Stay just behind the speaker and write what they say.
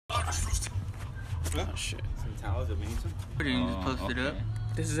Oh shit! Some towels if we need some. You just post it up.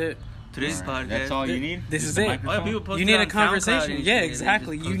 This is it. Today's podcast. That's all you need. This is it. You need a conversation. Yeah,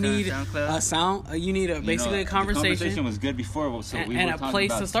 exactly. You need a sound. You need basically a conversation. The conversation was good before, so we were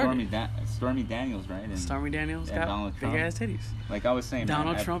talking about Stormy Daniels, right? And Stormy Daniels got big ass titties. Like I was saying,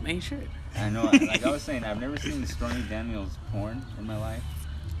 Donald Trump ain't shit. I know. Like I was saying, I've never seen Stormy Daniels porn in my life.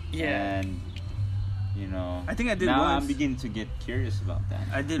 Yeah. And I think I did now once. I'm beginning to get curious about that.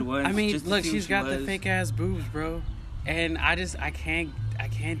 I did once. I mean, look, she's got the fake ass boobs, bro, and I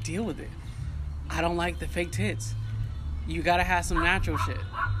can't deal with it. I don't like the fake tits. You gotta have some natural shit.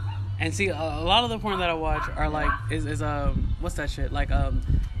 And see, a lot of the porn that I watch are like is what's that shit? Like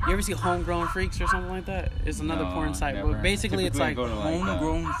you ever see Homegrown Freaks or something like that? It's another porn site. Never. But basically, it's like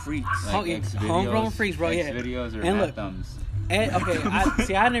Homegrown Freaks. Like Homegrown Freaks, bro. Yeah. Videos or and Mad look, Thumbs. And,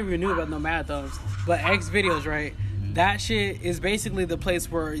 okay, I never even knew about no Mad Thumbs, but X videos, right? That shit is basically the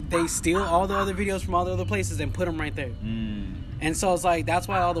place where they steal all the other videos from all the other places and put them right there. And so it's like that's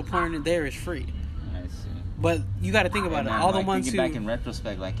why all the porn in there is free. I see. But you got to think about it. All the ones who back in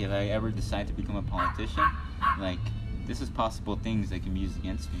retrospect, like if I ever decide to become a politician, like this is possible things that can be used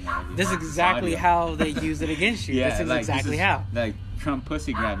against me. This is exactly how they use it against you. Yeah, this is exactly how. Like Trump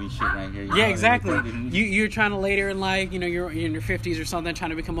pussy grabbing shit right here. Yeah, exactly. You're trying to later in life, you're in your 50s or something,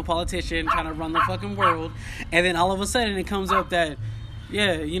 trying to become a politician, trying to run the fucking world, and then all of a sudden it comes up that,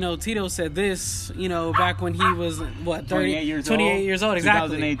 yeah, Tito said this, back when he was, 28 years old,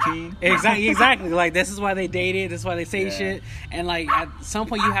 exactly. 2018. Exactly. Like, this is why they dated, this is why they say shit, and, like, at some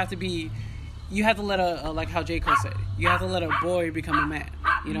point you have to let like how J. Cole said, you have to let a boy become a man.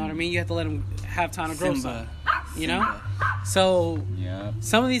 You know what I mean? You have to let him have time to grow some. So,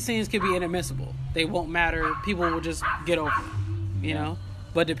 some of these things could be inadmissible. They won't matter. People will just get over it, you know?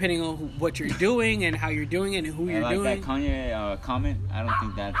 But depending on what you're doing and how you're doing it and who you're doing. That Kanye comment, I don't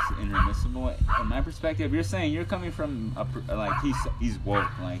think that's inadmissible. From my perspective, you're saying you're coming from, he's woke.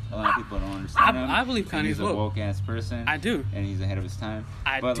 Like, a lot of people don't understand him. I believe Kanye's woke. He's a woke-ass person. I do. And he's ahead of his time.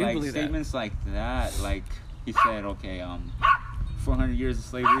 But do believe statements like that, like, he said, 400 years of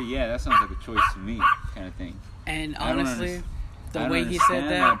slavery, yeah, that sounds like a choice to me, kind of thing. And honestly, the way he said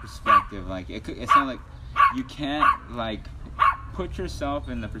that perspective, like it's not like you can't like put yourself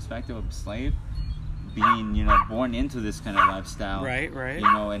in the perspective of a slave being born into this kind of lifestyle, right,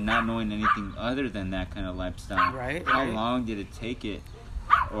 and not knowing anything other than that kind of lifestyle. How long did it take it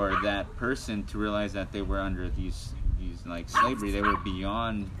or that person to realize that they were under these like slavery? They were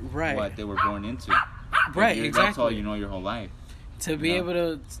beyond what they were born into. Exactly. That's all you know your whole life. To be able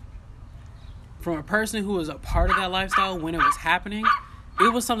to, from a person who was a part of that lifestyle when it was happening,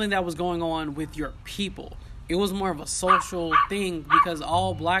 it was something that was going on with your people. It was more of a social thing because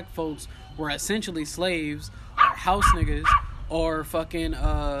all black folks were essentially slaves or house niggas or fucking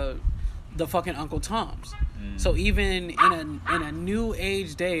the fucking Uncle Toms. So even in a new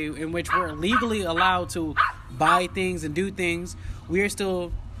age day in which we're legally allowed to buy things and do things, we are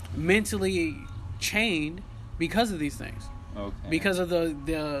still mentally chained because of these things. Okay. Because of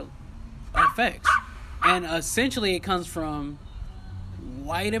the effects. And essentially it comes from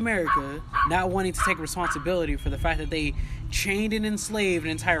white America not wanting to take responsibility for the fact that they chained and enslaved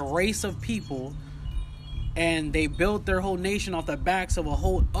an entire race of people, and they built their whole nation off the backs of a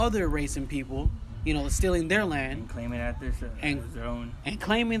whole other race and people, stealing their land and claiming that it's their own, and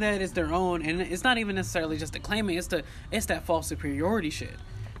claiming that it's their own. And it's not even necessarily just the claiming, it's that false superiority shit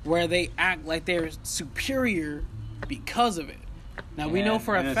where they act like they're superior because of it. Now, we know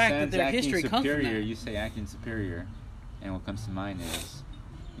for a fact that their history comes from that. You say acting superior, and what comes to mind is,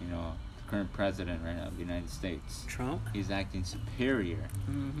 the current president right now of the United States. Trump? He's acting superior.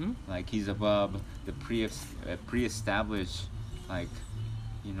 Mm-hmm. Like, he's above the pre-established,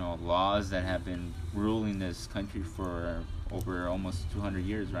 laws that have been ruling this country for over almost 200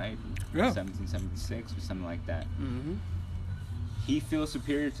 years, right? Yeah. 1776 or something like that. Mm-hmm. He feels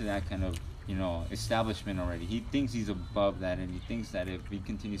superior to that kind of establishment already. He thinks he's above that, and he thinks that if he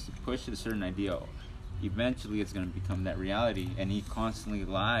continues to push a certain idea, eventually it's going to become that reality, and he constantly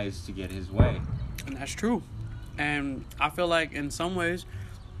lies to get his way. And that's true. And I feel like in some ways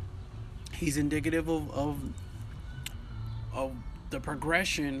he's indicative of the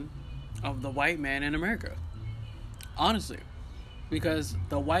progression of the white man in America. Honestly. Because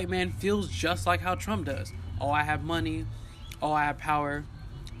the white man feels just like how Trump does. Oh, I have money. Oh, I have power.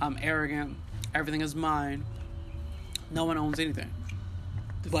 I'm arrogant. Everything is mine. No one owns anything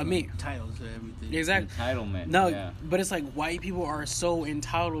but me. Titles to everything. Exactly. Entitlement. No, yeah. But it's like white people are so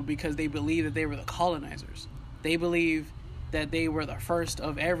entitled because they believe that they were the colonizers. They believe that they were the first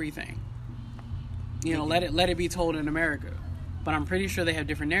of everything. Let it be told in America. But I'm pretty sure they have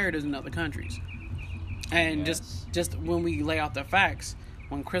different narratives in other countries. And just when we lay out the facts,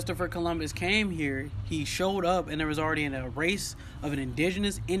 when Christopher Columbus came here, he showed up and there was already a race of an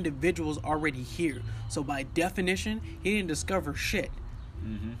indigenous individuals already here. So by definition, he didn't discover shit.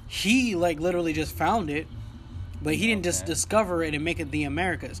 Mm-hmm. He literally just found it, but he didn't just discover it and make it the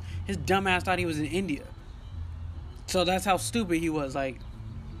Americas. His dumbass thought he was in India. So that's how stupid he was.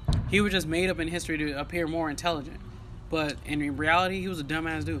 He was just made up in history to appear more intelligent. But in reality, he was a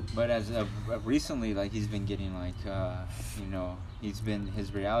dumbass dude. But as of recently, he's been getting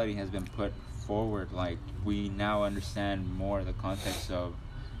his reality has been put forward. We now understand more the context of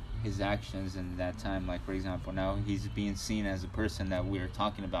his actions in that time. For example, now he's being seen as a person that we're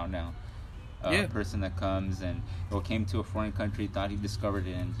talking about now. A person that comes and came to a foreign country, thought he discovered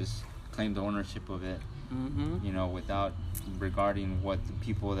it, and just claimed ownership of it. Mm-hmm. Without regarding what the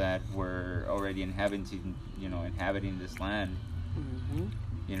people that were already inhabiting this land,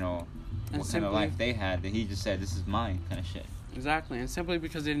 what kind of life they had, that he just said, this is mine, kind of shit. Exactly. And simply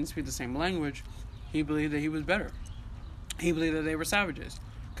because they didn't speak the same language, he believed that he was better. He believed that they were savages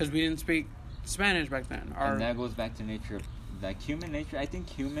because we didn't speak Spanish back then. And that goes back to nature, human nature. I think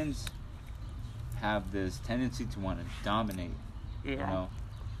humans have this tendency to want to dominate,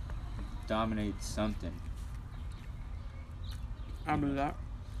 dominate something. I believe that.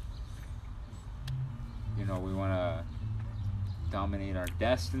 We want to dominate our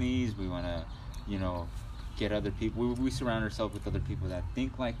destinies. We want to, get other people. We surround ourselves with other people that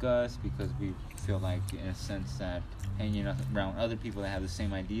think like us because we feel in a sense that hanging around other people that have the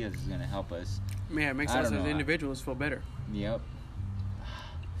same ideas is going to help us. Yeah, it makes us as individuals feel better. Yep.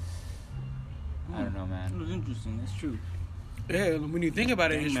 I don't know, man. It was interesting. That's true. Yeah, when you think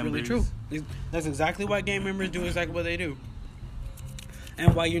about it, it's really true. That's exactly why gang members do exactly what they do.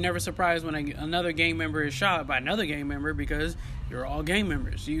 And why you're never surprised when another gang member is shot by another gang member, because you're all gang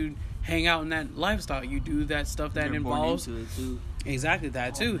members. You hang out in that lifestyle. You do that stuff that involves... Born into it too. Exactly,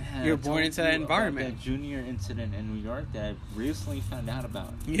 that too. Man, you're born into that environment. That junior incident in New York that I recently found out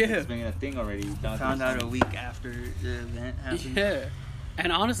about. Yeah. It's been a thing already. Found out a week after the event happened. Yeah.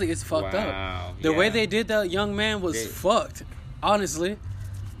 And honestly, it's fucked up. The way they did that young man was fucked. Honestly.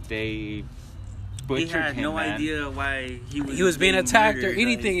 They butchered him, He had no idea why he was being attacked or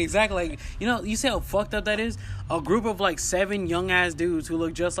anything. Exactly. You see how fucked up that is? A group of 7 young ass dudes who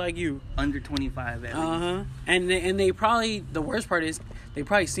look just like you. Under 25 at least. And they probably, the worst part is, they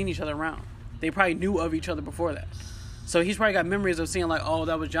probably seen each other around. They probably knew of each other before that. So he's probably got memories of seeing oh,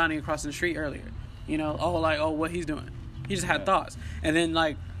 that was Johnny across the street earlier. What he's doing. He just had thoughts. And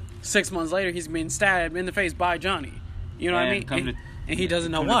then 6 months later, he's being stabbed in the face by Johnny. You know what I mean? And he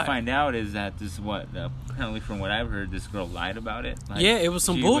doesn't know why. To find out is that this is apparently from what I've heard, this girl lied about it. It was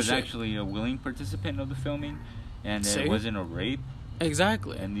some bullshit. She was actually a willing participant of the filming, and it wasn't a rape.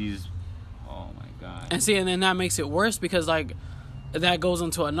 Exactly. And oh my god. And see, and then that makes it worse because that goes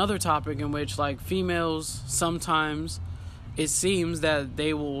into another topic in which females sometimes, it seems that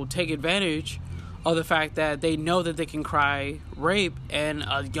they will take advantage of the fact that they know that they can cry rape, and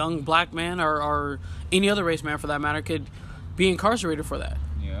a young black man or any other race man for that matter could be incarcerated for that.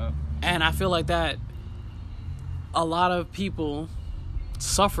 Yeah. And I feel like that a lot of people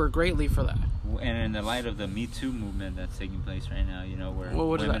suffer greatly for that. And in the light of the Me Too movement that's taking place right now, where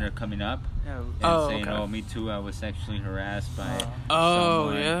women are coming up and saying, "Oh, me too, I was sexually harassed by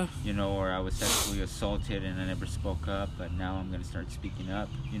someone, or I was sexually assaulted and I never spoke up, but now I'm going to start speaking up."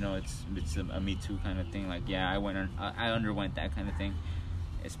 It's a Me Too kind of thing. I underwent that kind of thing,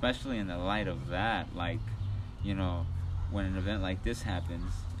 especially in the light of that. When an event like this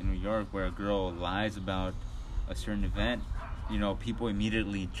happens in New York, where a girl lies about a certain event, people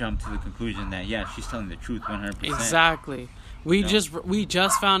immediately jump to the conclusion that she's telling the truth 100%. Exactly. We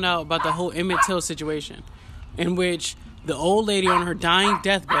just found out about the whole Emmett Till situation, in which the old lady on her dying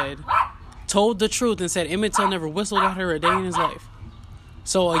deathbed told the truth and said Emmett Till never whistled at her a day in his life.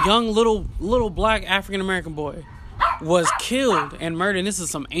 So a young little black African American boy was killed and murdered. And this is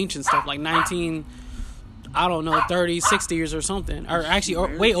some ancient stuff, 30, 60 years or something. Or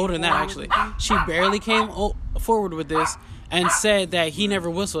actually, way older than that, actually. She barely came forward with this and said that he never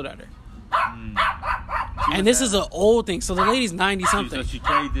whistled at her. And this is an old thing. So the lady's 90-something. So she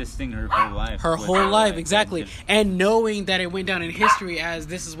carried this thing her whole life. Her whole life, exactly. And knowing that it went down in history as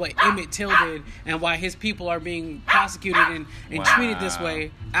this is what Emmett Till did and why his people are being prosecuted and treated this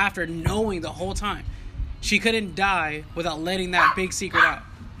way after knowing the whole time. She couldn't die without letting that big secret out.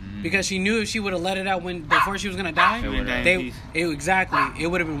 Because she knew if she would have let it out before she was going to die, it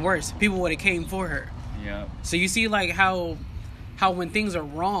would have been worse. People would have came for her. Yeah. So you see how when things are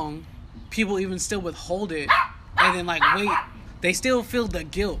wrong, people even still withhold it and then wait, they still feel the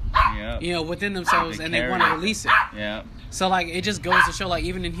guilt. Yep. Within themselves, They and they carry want to it. release it. Yeah. So like it just goes to show, like,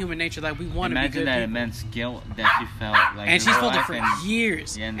 even in human nature, like we want to be Imagine good that people. immense guilt that she felt. Like, And in she's real felt it life for and-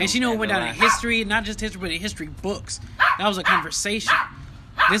 years. Yeah, and she knew it went down in life. history, not just history, but in history books. That was a conversation.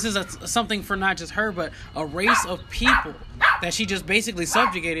 This is something for not just her, but a race of people that she just basically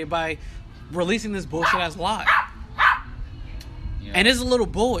subjugated by releasing this bullshit ass lie. Yeah. And it's a little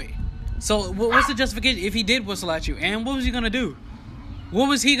boy. So what's the justification if he did whistle at you? And what was he gonna do? What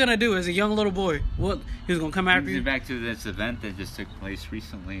was he gonna do as a young little boy? What, he was gonna come after you? Back to this event that just took place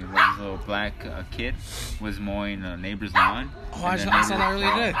recently, where this little black kid was mowing a neighbor's lawn. Oh, and I the saw that neighbor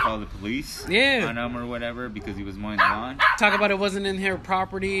earlier today. Called the police Yeah. on him or whatever because he was mowing the lawn. Talk about it wasn't in her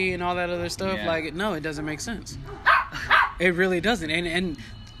property and all that other stuff. Yeah. Like, no, it doesn't make sense. It really doesn't. And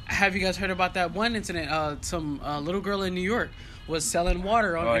have you guys heard about that one incident? Some little girl in New York was selling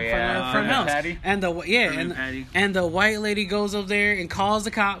water in front of her front house, Patty? and the white lady goes up there and calls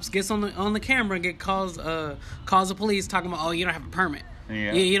the cops, gets on the camera, and calls the police, talking about, oh, you don't have a permit,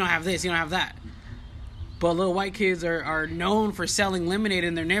 you don't have this, you don't have that. But little white kids are known for selling lemonade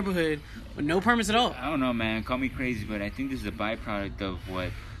in their neighborhood with no permits at all. I don't know, man. Call me crazy, but I think this is a byproduct of what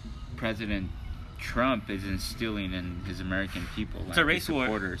President Trump is instilling in his American people. It's a race war.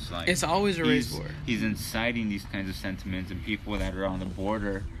 supporters. Like, It's always a race war. He's inciting these kinds of sentiments, and people that are on the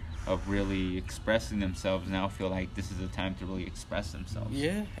border of really expressing themselves now feel like this is a time to really express themselves.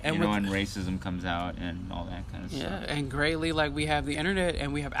 Yeah, and and racism comes out and all that kind of stuff. Yeah, and greatly, like, we have the internet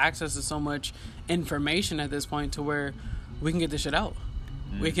and we have access to so much information at this point to where we can get this shit out.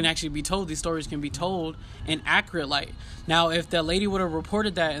 We can actually be told, these stories can be told in accurate light. Now, if that lady would have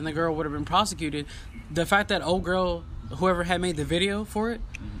reported that and the girl would have been prosecuted, the fact that old girl, whoever had made the video for it,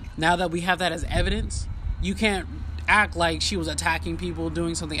 now that we have that as evidence, you can't act like she was attacking people,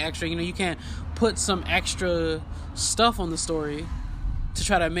 doing something extra. You can't put some extra stuff on the story to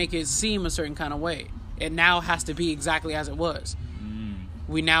try to make it seem a certain kind of way. It now has to be exactly as it was.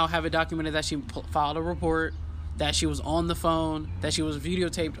 We now have it documented that she filed a report, that she was on the phone, that she was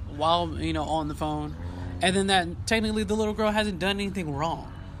videotaped while, on the phone, and then that technically the little girl hasn't done anything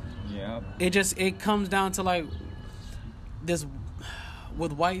wrong. Yeah. It comes down to, like, this,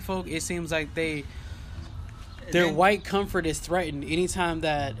 with white folk, it seems like their white comfort is threatened anytime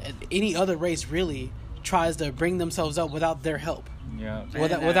that any other race really tries to bring themselves up without their help. Yeah.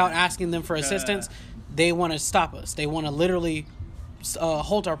 Without asking them for assistance, they want to stop us. They want to literally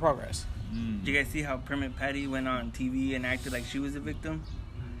halt our progress. Did you guys see how Permit Patty went on TV and acted like she was a victim?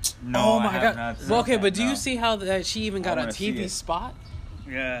 No, oh my I have god! not seen Well, okay, that, but do no. you see how that she even got a wanna see TV it. spot?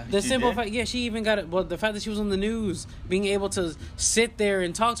 Yeah. The She simple did? fact, yeah, she even got it. Well, the fact that she was on the news, being able to sit there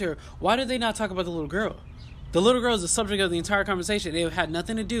and talk to her. Why did they not talk about the little girl? The little girl is the subject of the entire conversation. It had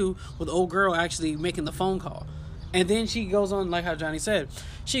nothing to do with old girl actually making the phone call. And then she goes on, like how Johnny said,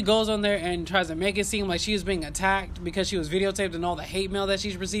 she goes on there and tries to make it seem like she is being attacked because she was videotaped and all the hate mail that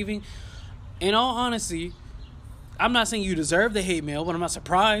she's receiving. In all honesty, I'm not saying you deserve the hate mail, but I'm not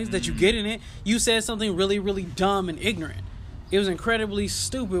surprised that you get in it. You said something really, really dumb and ignorant. It was incredibly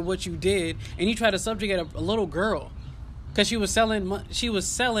stupid what you did, and you tried to subjugate a little girl because she was selling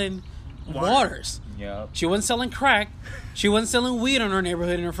waters. Yep. She wasn't selling crack. She wasn't selling weed in her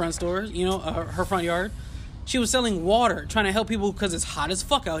neighborhood in her front stores, her front yard. She was selling water, trying to help people because it's hot as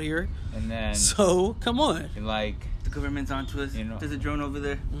fuck out here. And then, So, come on. like, The government's onto us. There's a drone over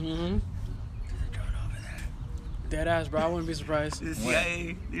there. Mm-hmm. There's a drone over there. Dead ass, bro. I wouldn't be surprised. The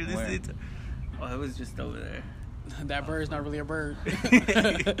CIA. They're listening to... Oh, it was just over there. That bird's not really a bird.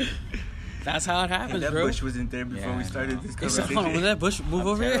 That's how it happens, That bro. bush wasn't there before we started this It's like, conversation. hold on, will that bush move I'm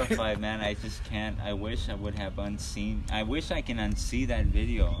over here? terrified, man. I just can't. I wish I would have unseen. I wish I can unsee that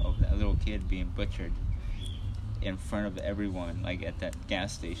video of that little kid being butchered in front of everyone, like at that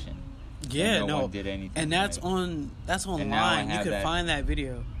gas station. Yeah, no no. one did anything. And that's like, online. I You have can that. find that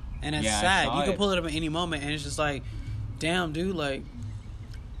video, and it's Yeah, I sad. saw You can it. pull it up at any moment, and it's just like, damn, dude. Like,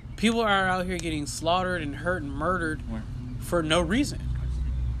 people are out here getting slaughtered and hurt and murdered Where? for no reason,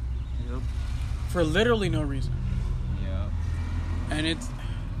 Yep. for literally no reason, Yeah. and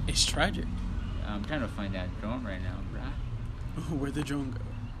it's tragic. I'm trying to find that drone right now, bruh. Where'd the drone go?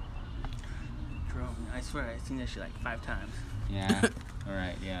 Drone. I swear, I've seen that shit like 5 times. Yeah. All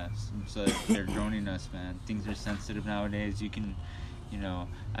right. Yeah. So they're droning us, man. Things are sensitive nowadays. You can,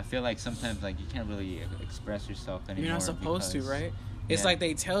 I feel like sometimes like you can't really express yourself anymore. You're not supposed to, because- right? It's Yeah. like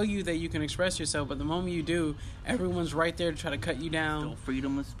they tell you that you can express yourself, but the moment you do, everyone's right there to try to cut you down. No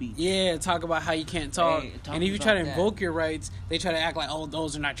freedom of speech. Yeah, talk about how you can't talk. Hey, and if you try to about that. invoke your rights, they try to act like, oh,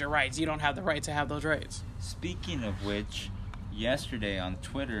 those are not your rights. You don't have the right to have those rights. Speaking of which, yesterday on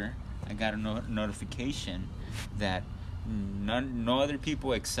Twitter, I got a notification that no other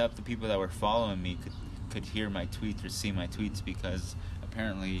people except the people that were following me could hear my tweets or see my tweets, because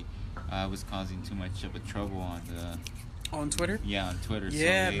apparently I was causing too much of a trouble on Twitter. Yeah, on Twitter.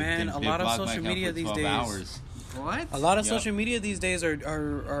 Yeah, so man. A lot of social media these days. Hours. What? A lot of social media these days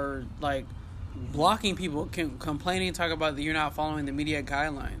are like blocking people, complaining, talking about that you're not following the media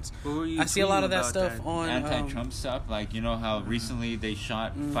guidelines. I see a lot of that stuff on anti-Trump stuff. Like, you know how recently they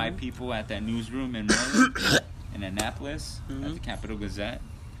shot 5 people at that newsroom in Maryland, in Annapolis, at the Capital Gazette.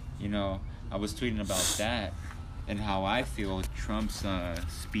 You know, I was tweeting about that and how I feel Trump's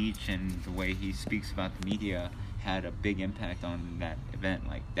speech and the way he speaks about the media had a big impact on that event.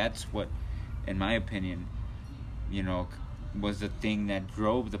 Like, that's what, in my opinion, you know, was the thing that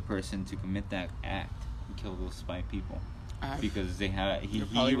drove the person to commit that act and kill those 5 people, because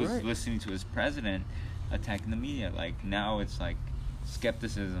he was listening to his president attacking the media. Like, now it's like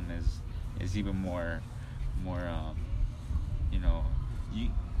skepticism is even more you know,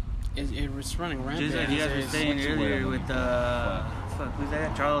 it was running rampant. Just like you guys were saying earlier with who's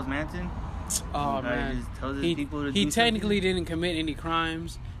that? Charles Manson. Oh man, he technically didn't commit any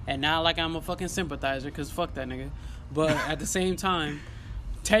crimes, and not like I'm a fucking sympathizer, because fuck that nigga. But at the same time,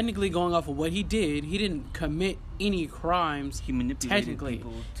 technically going off of what he did, he didn't commit any crimes. He manipulated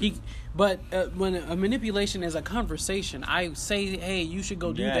people. But when a manipulation is a conversation, I say, hey, you should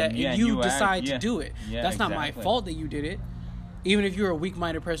go do that, and you decide to do it. That's not my fault that you did it. Even if you're a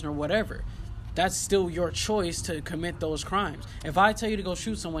weak-minded person or whatever, that's still your choice to commit those crimes. If I tell you to go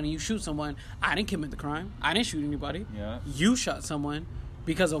shoot someone and you shoot someone, I didn't commit the crime. I didn't shoot anybody. Yeah. You shot someone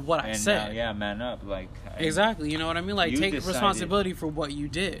because of what I said. Man up. Like, exactly. You know what I mean? Like, take responsibility for what you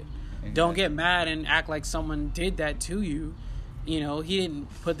did. Exactly. Don't get mad and act like someone did that to you. You know, he didn't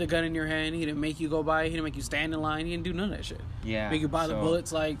put the gun in your hand. He didn't make you go buy it. He didn't make you stand in line. He didn't do none of that shit. Yeah. Make you buy the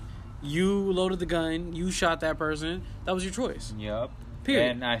bullets. Like, you loaded the gun. You shot that person. That was your choice. Yep.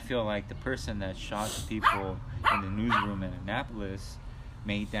 Period. And I feel like the person that shot the people in the newsroom in Annapolis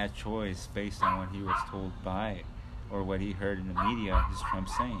made that choice based on what he was told by, or what he heard in the media. Is Trump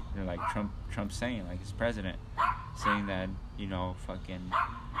saying? They're like Trump saying, like his president, saying that, you know, fucking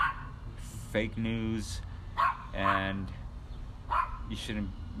fake news, and you shouldn't,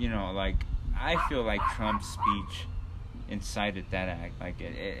 you know, like, I feel like Trump's speech incited that act. Like,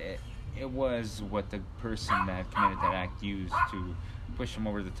 it was what the person that committed that act used to push him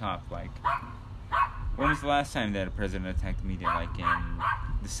over the top. Like, when was the last time that a president attacked the media? Like in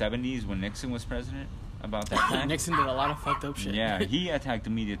the 70s when Nixon was president? About that time? Nixon did a lot of fucked up shit. Yeah, he attacked the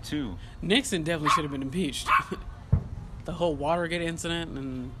media too. Nixon definitely should have been impeached. The whole Watergate incident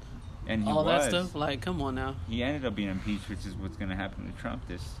and all that stuff. Like, come on now. He ended up being impeached, which is what's going to happen to Trump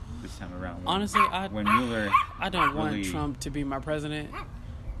this time around. Honestly, I don't want really Trump to be my president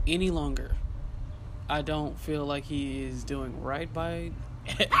any longer. I don't feel like he is doing right by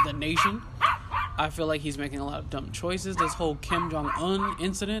the nation. I feel like he's making a lot of dumb choices. This whole Kim Jong-un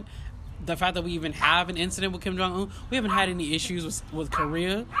incident, the fact that we even have an incident with Kim Jong-un, we haven't had any issues with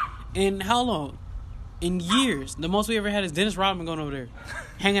Korea in how long? In years. The most we ever had is Dennis Rodman going over there,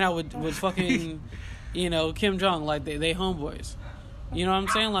 hanging out with fucking, you know, Kim Jong, like they homeboys. You know what I'm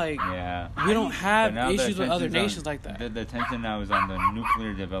saying? Like, yeah. We don't have issues with other nations like that. The attention now is on the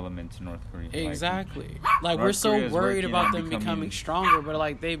nuclear development to North Korea. Exactly. Like we're so worried about them becoming stronger, but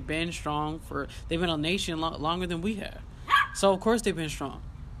like they've been strong they've been a nation longer than we have. So of course they've been strong.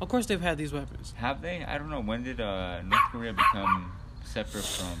 Of course they've had these weapons. Have they? I don't know. When did North Korea become separate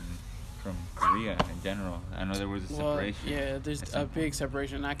from Korea in general? I know there was a separation. Yeah, there's a big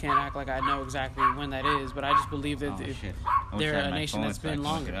separation. I can't act like I know exactly when that is, but I just believe that they're a nation that's been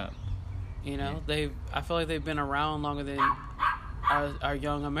longer. You know, I feel like they've been around longer than our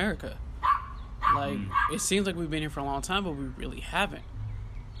young America. Like, it seems like we've been here for a long time, but we really haven't.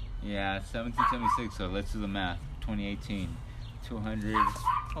 Yeah, 1776, so let's do the math. 2018, 200.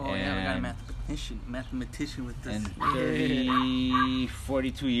 Oh, yeah, we got a mathematician with this. And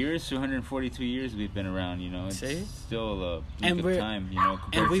 42 years, 242 years we've been around, you know. It's still a blink of time, you know,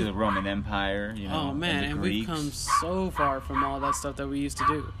 compared to the Roman Empire, you know. Oh, man, and we've come so far from all that stuff that we used to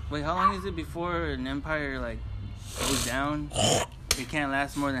do. Wait, how long is it before an empire, like, goes down? It can't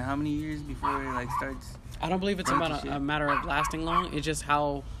last more than how many years before it, like, starts? I don't believe it's about a matter of lasting long. It's just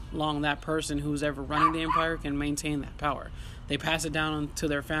how long that person who's ever running the empire can maintain that power. They pass it down to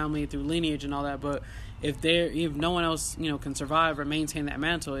their family through lineage and all that, but if no one else, you know, can survive or maintain that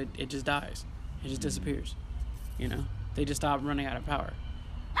mantle, it just dies. It just disappears. You know, they just stop running out of power.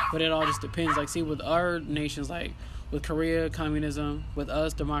 But it all just depends. Like, see, with our nations, like with Korea, communism; with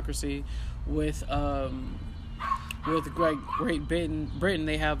us, democracy; with Great Britain,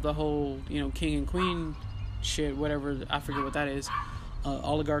 they have the whole, you know, king and queen shit, whatever. I forget what that is.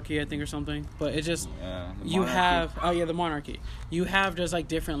 Oligarchy, I think, or something. But it just you monarchy. have the monarchy. You have just like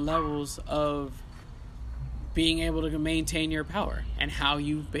different levels of being able to maintain your power and how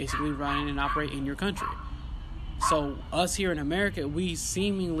you basically run and operate in your country. So us here in America, we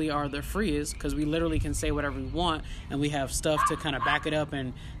seemingly are the freest because we literally can say whatever we want, and we have stuff to kind of back it up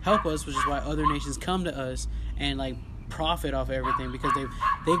and help us, which is why other nations come to us and like profit off everything, because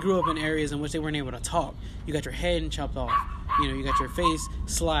they grew up in areas in which they weren't able to talk. You got your head chopped off, you got your face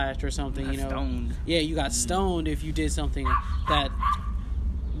slashed or something, Stoned. Yeah, you got stoned if you did something that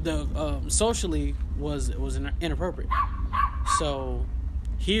the socially was inappropriate. So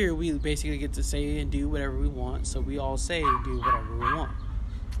here we basically get to say and do whatever we want. So we all say and do whatever we want.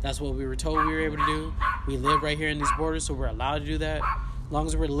 That's what we were told we were able to do. We live right here in these borders, so we're allowed to do that. As long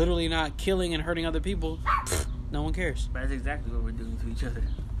as we're literally not killing and hurting other people, no one cares. But that's exactly what we're doing to each other.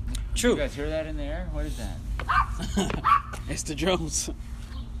 True. You guys hear that in the air? What is that? It's the drones.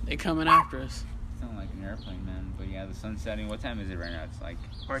 They coming after us. Sound like an airplane, man. But yeah, the sun's setting. What time is it right now? It's like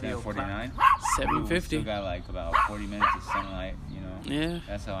 7:49. 7:50. Still got like about 40 minutes of sunlight, Yeah.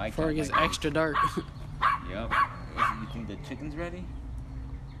 That's how I Before it count gets my days. extra dark. Yep. You think the chicken's ready?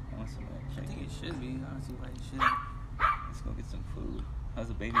 I want some of that I think chicken. it should be. I don't see why it should. Let's go get some food. How's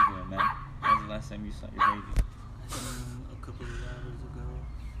the baby doing, man? When was the last time you saw your baby? A couple of hours ago.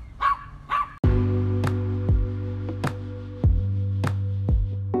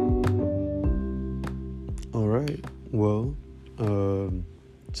 All right. Well,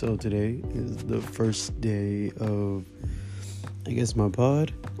 so today is the first day of, I guess, my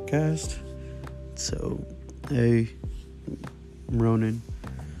podcast. So, hey, I'm Ronan.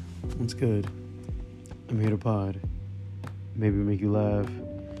 What's good? I'm here to pod. Maybe make you laugh.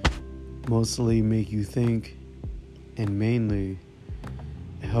 Mostly make you think. And mainly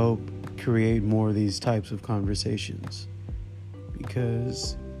help create more of these types of conversations.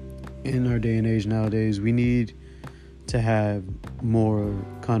 Because in our day and age nowadays, we need to have more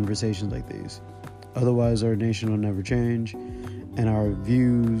conversations like these. Otherwise, our nation will never change, and our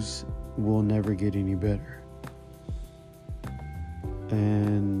views will never get any better.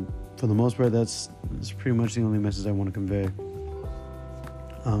 And for the most part, that's pretty much the only message I want to convey.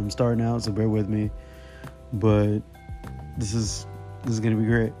 Starting out, so bear with me, but this is gonna be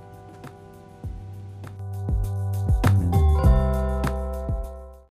great.